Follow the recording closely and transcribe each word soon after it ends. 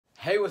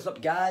Hey, what's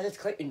up, guys? It's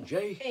Clayton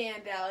J.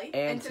 And Allie.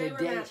 And today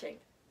we're matching.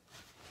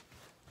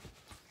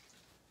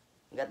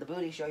 We got the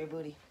booty. Show your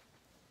booty.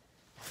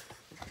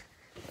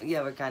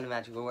 Yeah, we're kind of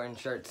matching. We're wearing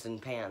shirts and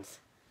pants.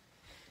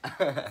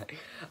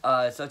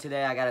 So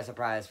today I got a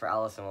surprise for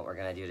Allison. What we're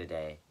gonna do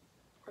today?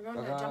 We're going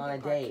on a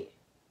date.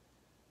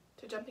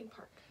 To a jumping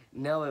park.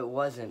 No, it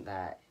wasn't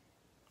that.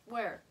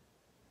 Where?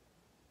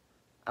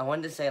 I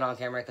wanted to say it on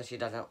camera because she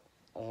doesn't.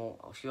 Oh,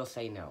 she'll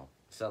say no.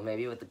 So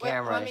maybe with the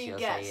camera, she'll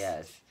say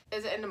yes.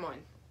 Is it in Des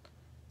Moines?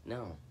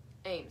 No.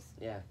 Ames.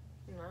 Yeah.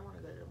 I want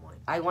to go to Des Moines.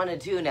 I wanted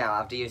to now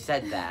after you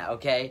said that,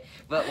 okay?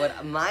 But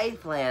what my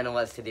plan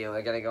was to do,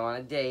 we're gonna go on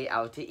a date,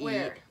 out to eat.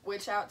 Where?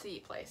 Which out to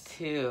eat place?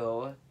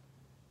 Yes.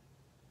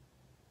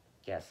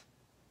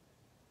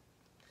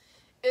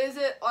 Is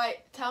it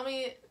like, tell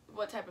me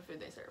what type of food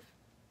they serve.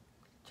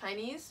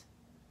 Chinese?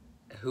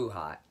 Who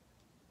Hot.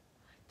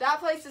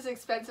 That place is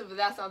expensive, but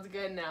that sounds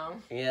good now.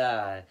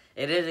 Yeah,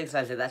 it is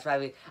expensive. That's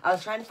why I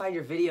was trying to find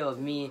your video of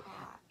me.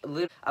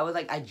 I was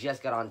like, I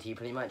just got on tea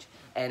pretty much,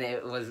 and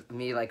it was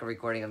me like a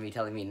recording of me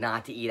telling me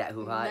not to eat at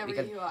Who Hot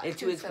because it's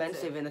too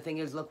expensive. And the thing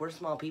is, look, we're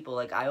small people.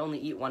 Like, I only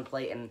eat one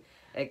plate, and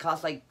it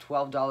costs like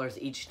 $12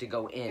 each to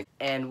go in.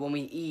 And when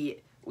we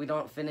eat, we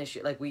don't finish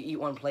it. Like, we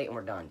eat one plate and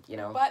we're done, you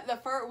know? But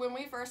when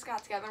we first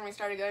got together and we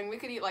started going, we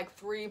could eat like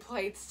 3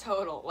 plates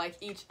total. Like,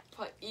 each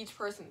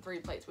person 3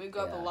 plates. We'd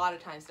go up a lot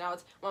of times. Now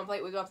it's 1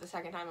 plate, we go up the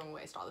second time and we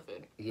waste all the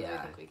food. Yeah. We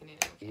think we can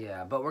eat it.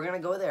 Yeah, but we're gonna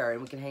go there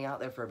and we can hang out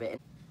there for a bit.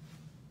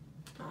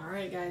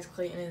 Alright guys,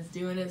 Clayton is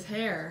doing his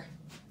hair.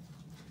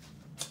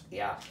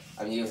 Yeah,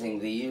 I'm using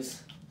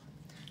these.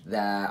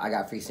 I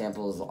got free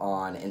samples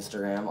on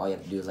Instagram. All you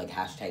have to do is like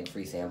hashtag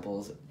free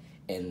samples.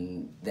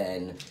 And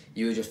then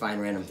you would just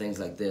find random things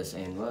like this,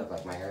 and look,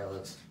 like my hair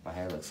looks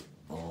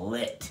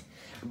lit.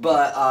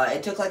 But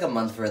it took like a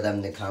month for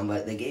them to come,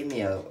 but they gave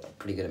me a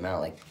pretty good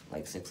amount,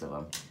 like 6 of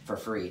them for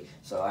free.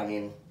 So I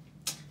mean,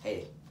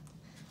 hey,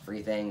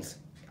 free things,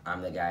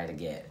 I'm the guy to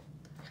get.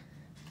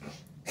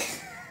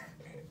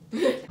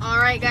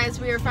 Alright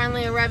guys, we are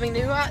finally arriving to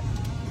Who Hot.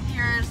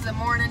 Here's the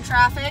morning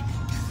traffic.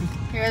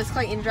 Here's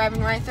Clayton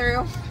driving right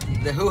through.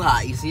 The Who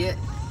Hot, you see it?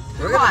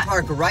 We're gonna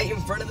park right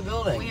in front of the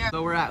building.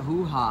 So we're at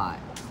Who Hot.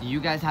 Do you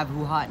guys have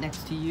Who Hot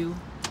next to you?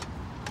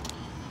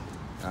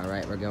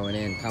 Alright, we're going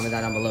in. Comment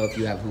down below if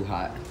you have Who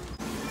Hot.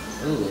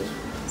 Ooh.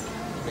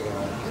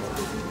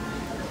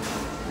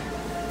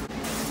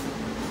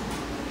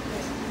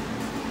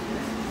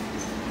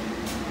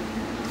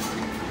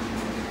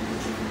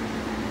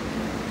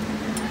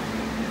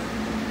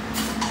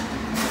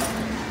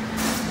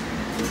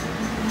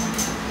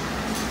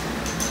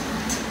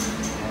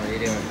 How are you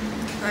doing?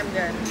 I'm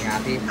good. You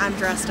happy? I'm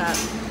dressed up.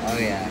 Oh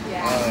yeah.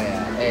 Yeah. Oh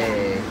yeah.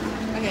 Hey.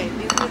 Okay,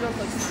 these noodles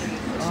look funny.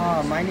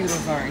 Oh, my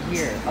noodles aren't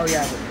here. Oh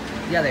yeah.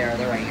 Yeah, they are.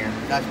 They're right here.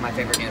 That's my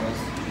favorite noodles.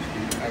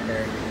 Right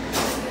there.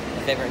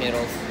 My favorite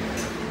noodles.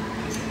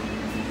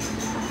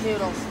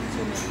 Noodles.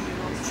 Too many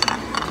noodles.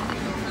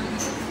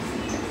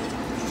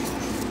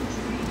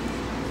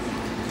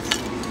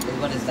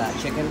 What is that?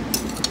 Chicken?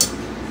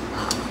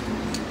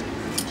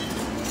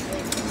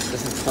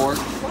 This is pork.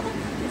 What the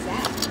heck is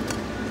that?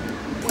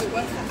 Wait,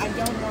 what's that? I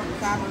don't want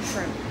crab or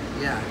shrimp.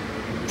 Yeah.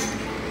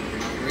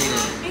 Read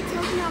it. It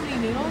tells me how many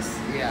noodles?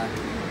 Yeah.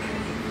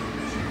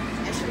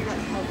 I should have got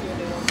healthier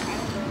noodles. I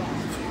don't know that.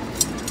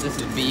 This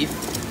is beef.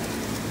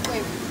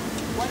 Wait,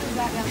 what is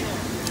that down there?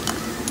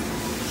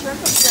 Shrimp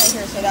is right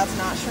here, so that's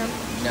not shrimp?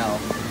 No.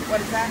 What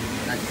is that?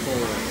 That's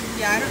pork.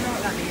 Yeah, I don't know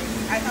what that means.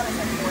 I thought it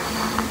said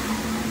pork.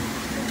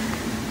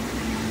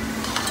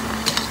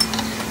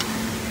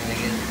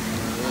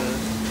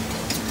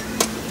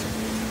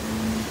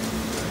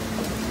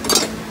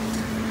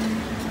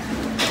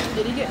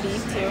 Did he get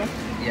beef too?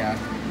 Yeah.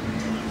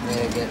 I'm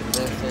gonna get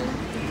this in.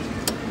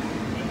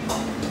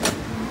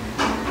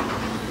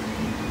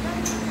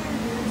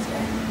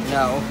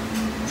 No.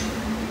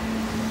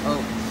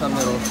 Oh, some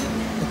noodles.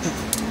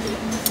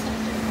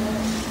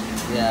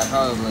 Yeah,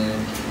 probably.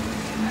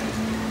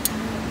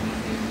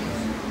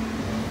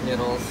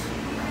 Noodles.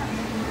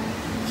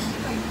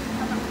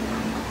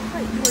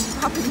 You were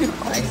dropping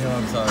noodles. I know,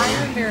 I'm sorry. I'm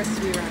embarrassed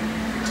to be around.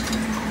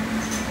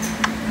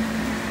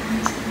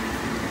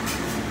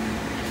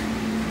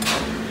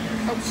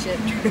 Oh shit.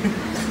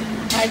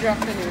 I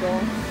dropped the noodle.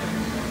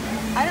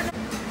 I don't know.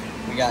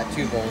 We got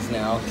 2 bowls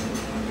now.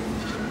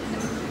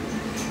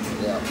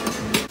 Yep.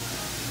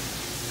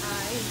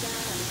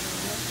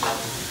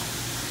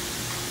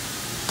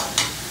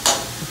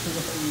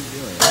 What are you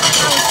doing? I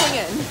was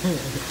singing.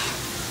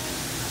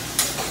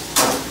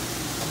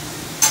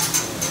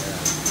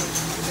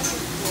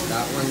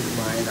 That one's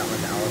mine, that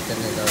one's Allison,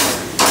 and those.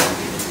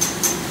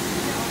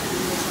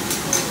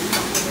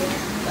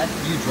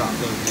 You dropped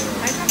those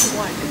noodles. I dropped 1.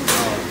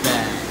 Oh,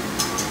 bad.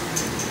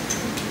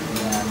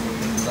 Yeah,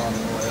 this is all the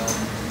oil.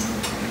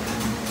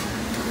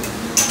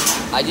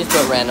 I just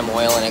put random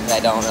oil in it because I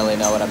don't really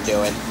know what I'm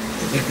doing.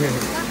 You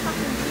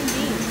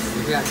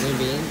forgot green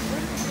beans?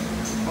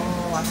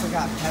 Oh, I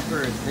forgot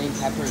peppers. Green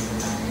peppers in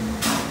mine.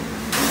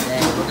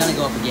 Dang, we're gonna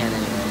go up again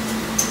anyway.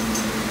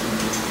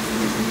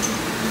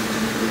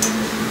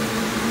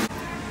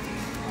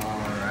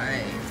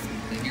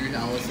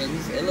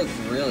 Allison's. It looks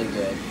really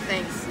good.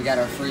 Thanks. We got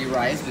our free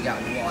rice, we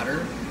got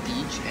water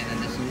each, and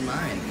then this is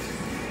mine.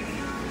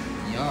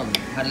 Yum.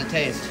 How did it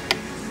taste?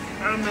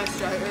 I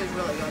missed it. It was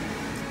really good.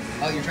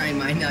 Oh, you're trying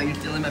mine now? You're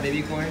stealing my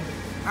baby corn?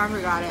 I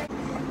forgot it.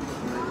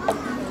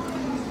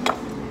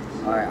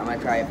 Alright, I'm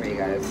gonna try it for you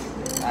guys.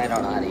 I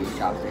don't know how to use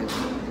chopsticks.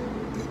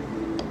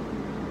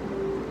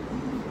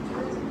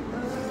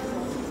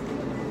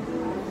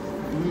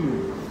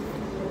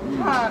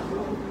 Hot.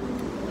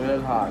 It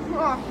is hot.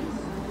 Oh.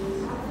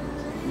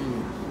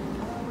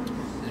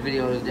 This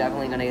video is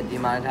definitely gonna get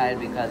demonetized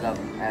because of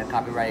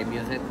copyrighted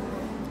music.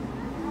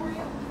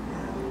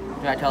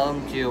 Should I tell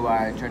them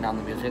to turn down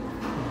the music?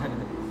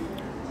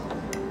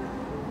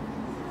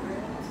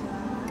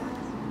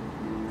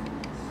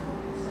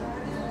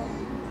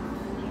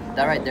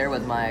 That right there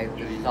was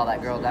if you saw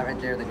that girl, that right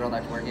there, the girl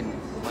that's working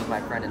was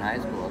my friend in high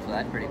school, so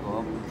that's pretty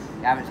cool.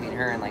 I haven't seen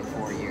her in like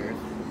 4 years.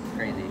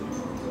 Crazy.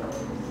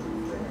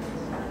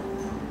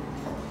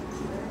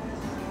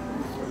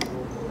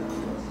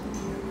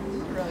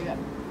 Really good.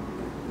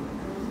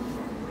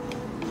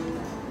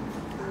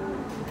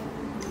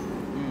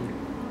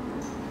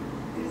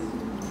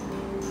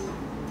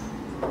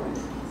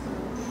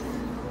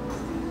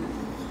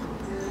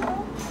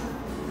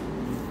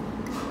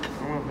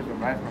 I'm gonna put some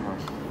rice on her.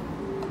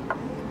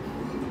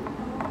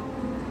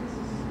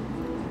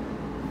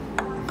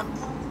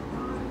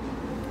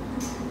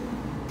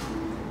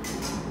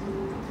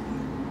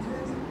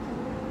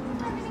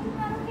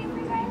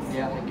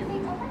 Yeah, thank you.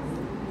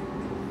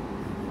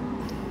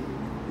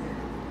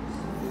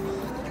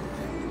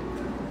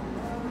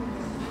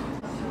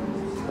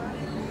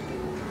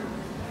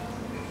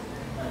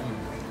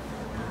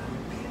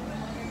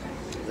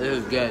 This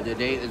is good. The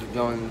date is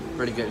going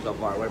pretty good so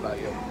far. What about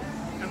you?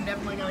 I'm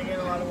definitely gonna gain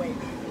a lot of weight.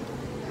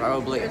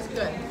 Probably. It's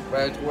good.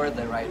 But it's worth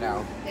it right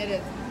now. It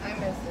is. I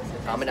miss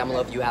this. Comment down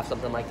below if you have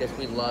something like this.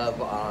 We love,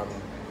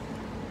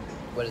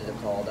 what is it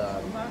called?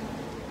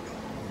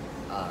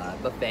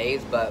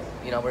 Buffets, but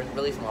you know, we're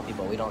really small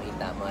people. We don't eat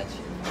that much.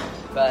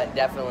 But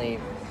definitely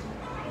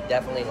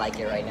like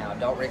it right now.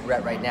 Don't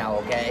regret right now,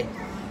 okay?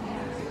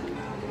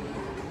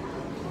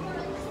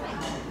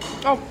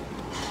 Oh.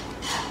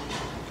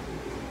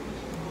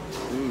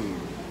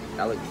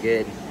 That looks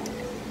good.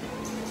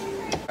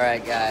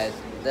 Alright guys,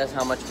 that's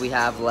how much we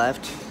have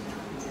left.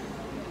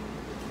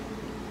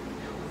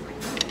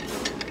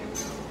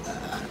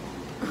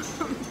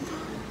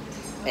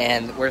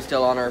 And we're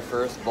still on our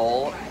first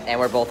bowl, and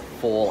we're both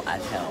full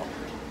as hell.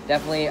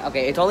 Definitely,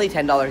 okay, it's only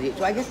 $10 each,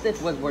 so I guess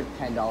this was worth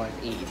 $10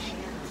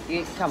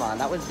 each. Come on,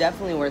 that was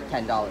definitely worth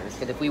 $10,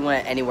 because if we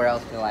went anywhere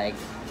else to like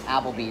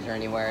Applebee's or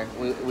anywhere,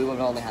 we would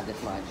have only had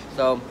this much.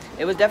 So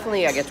it was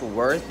definitely, I guess,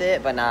 worth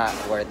it, but not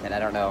worth it. I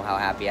don't know how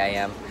happy I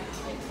am.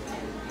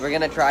 We're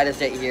gonna try to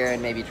sit here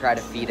and maybe try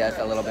to feed us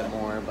a little bit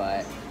more,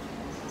 but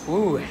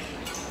woo.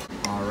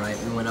 All right,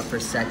 we went up for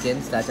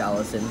seconds. That's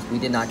Allison's. We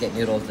did not get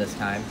noodles this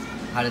time.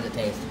 How did it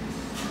taste?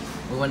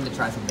 We wanted to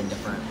try something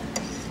different.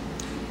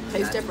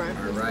 Tastes different.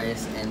 Our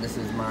rice, and this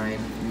is mine.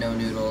 No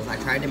noodles. I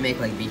tried to make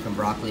like beef and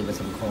broccoli with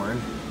some corn,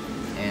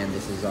 and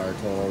this is our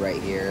total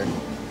right here.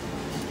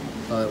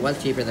 So it was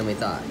cheaper than we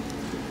thought.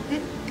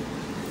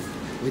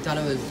 We thought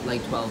it was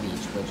like 12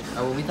 each, which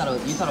you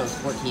thought it was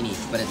 14 each,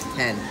 but it's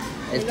 10.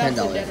 It's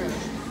 $10 each.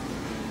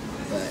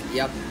 But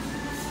yep.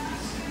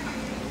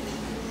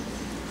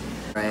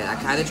 Right, I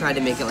kind of tried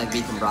to make it like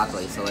beef and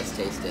broccoli, so let's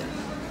taste it.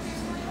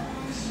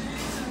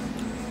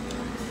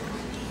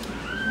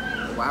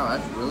 Wow,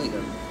 that's really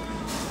good.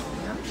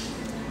 Yeah.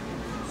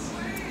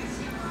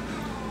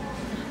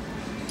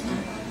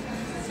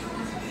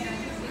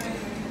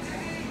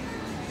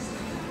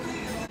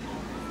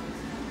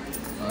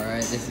 All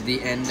right, this is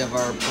the end of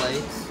our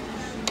plates.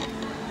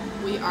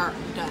 We are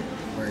done.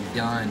 We're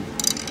done.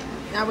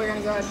 Now we're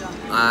gonna go ahead and done.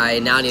 I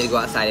now need to go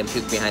outside and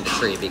puke behind a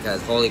tree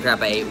because holy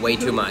crap, I ate way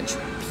too much.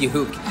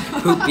 Poop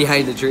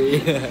behind the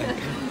tree.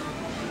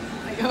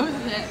 I go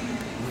with it.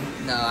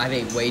 No, I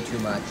ate way too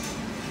much.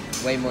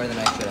 Way more than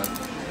I should have.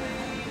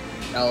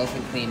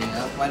 Allison cleaning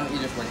up. Why don't you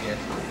just work here?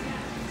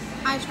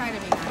 I try to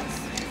be nice.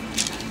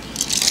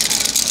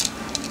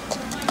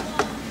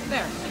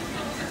 There.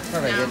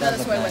 Perfect. Now It go does this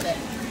look way nice. with it.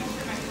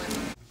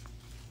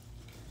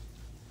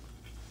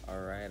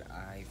 Alright,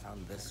 I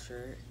found this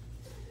shirt.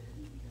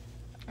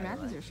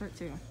 Matches your shirt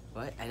too.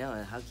 What? I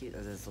know. How cute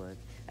does this look?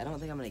 I don't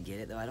think I'm going to get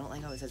it, though. I don't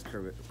like how it says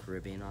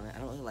Caribbean on it. I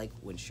don't really like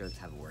when shirts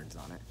have words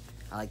on it.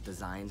 I like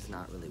designs,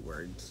 not really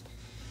words.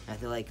 And I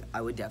feel like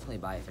I would definitely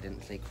buy it if it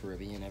didn't say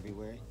Caribbean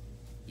everywhere.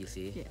 You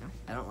see? Yeah.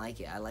 I don't like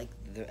it. I like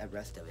the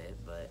rest of it,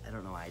 but I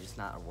don't know why. I'm just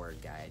not a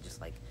word guy. I just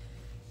like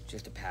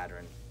just a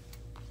pattern.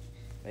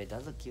 But it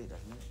does look cute,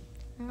 doesn't it?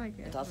 I like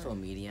it. It's also a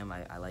medium.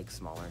 I like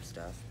smaller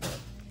stuff, but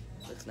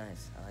it looks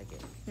nice. I like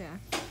it. Yeah.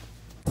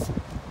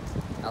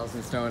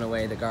 Allison's throwing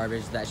away the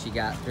garbage that she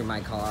got through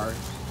my car.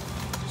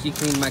 She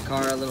cleaned my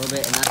car a little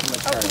bit, and that's how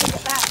much garbage.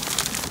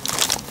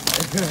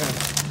 Look at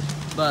that.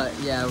 But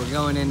yeah, we're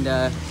going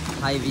into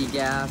Hy-Vee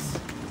gas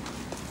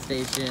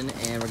station,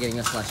 and we're getting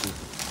a slushie.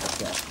 Let's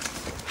go.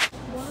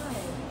 Why?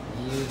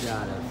 You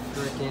got a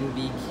freaking can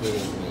be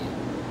kidding me.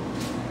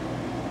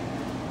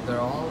 They're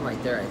all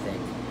right there, I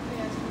think.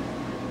 Yes.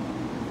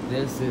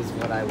 This is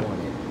what I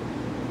wanted.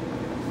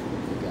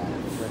 We got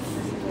it. This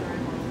is what I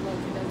want. Look,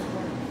 it doesn't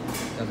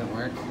work. Doesn't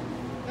work?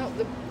 No,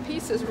 the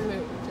piece is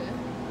removed.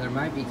 There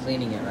might be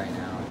cleaning it right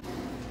now.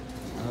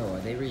 Oh, are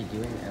they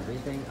redoing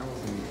everything?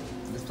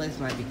 Oh, this place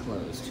might be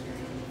closed.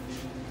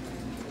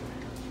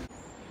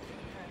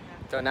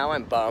 So now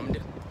I'm bummed.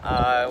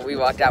 We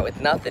walked out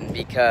with nothing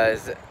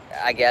because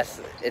I guess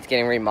it's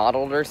getting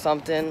remodeled or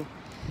something.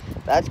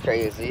 That's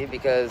crazy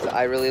because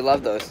I really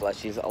love those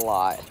slushies a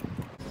lot.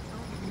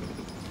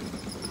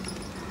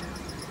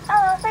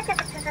 Hello, thank you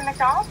for choosing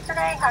McDonald's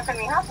today. How can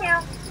we help you?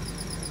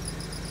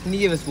 Can you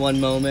give us one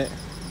moment?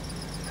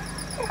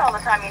 Take all the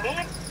time you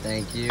need.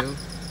 Thank you.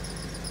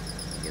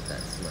 Get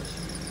that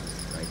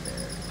slushie right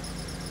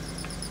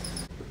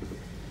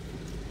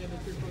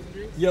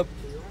there. Yep.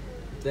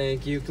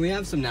 Thank you. Can we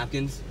have some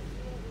napkins?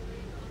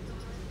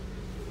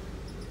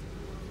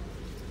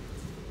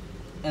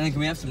 And then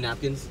can we have some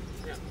napkins?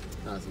 Yeah.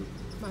 Awesome.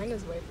 Mine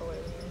is way fuller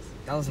than yours.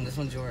 Allison, this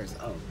one's yours.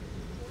 Oh.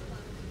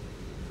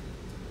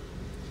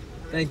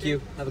 Thank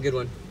you. Have a good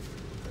one.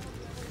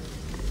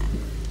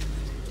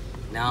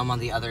 Now I'm on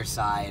the other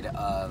side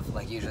of,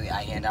 like, usually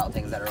I hand out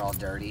things that are all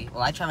dirty.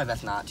 Well, I try my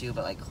best not to,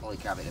 but, like, holy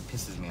crap, it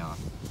pisses me off.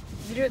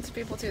 You do it to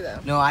people too, though.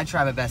 No, I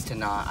try my best to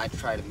not. I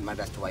try my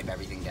best to wipe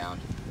everything down.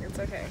 It's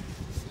okay.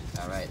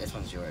 All right, this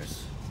one's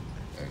yours.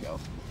 There we go.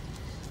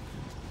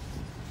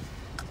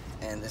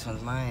 And this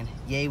one's mine.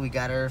 Yay, we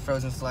got our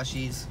frozen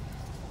slushies.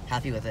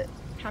 Happy with it.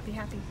 Happy,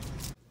 happy.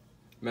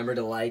 Remember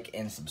to like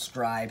and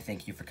subscribe.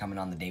 Thank you for coming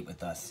on the date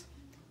with us.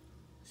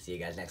 See you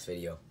guys next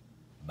video.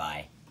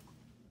 Bye.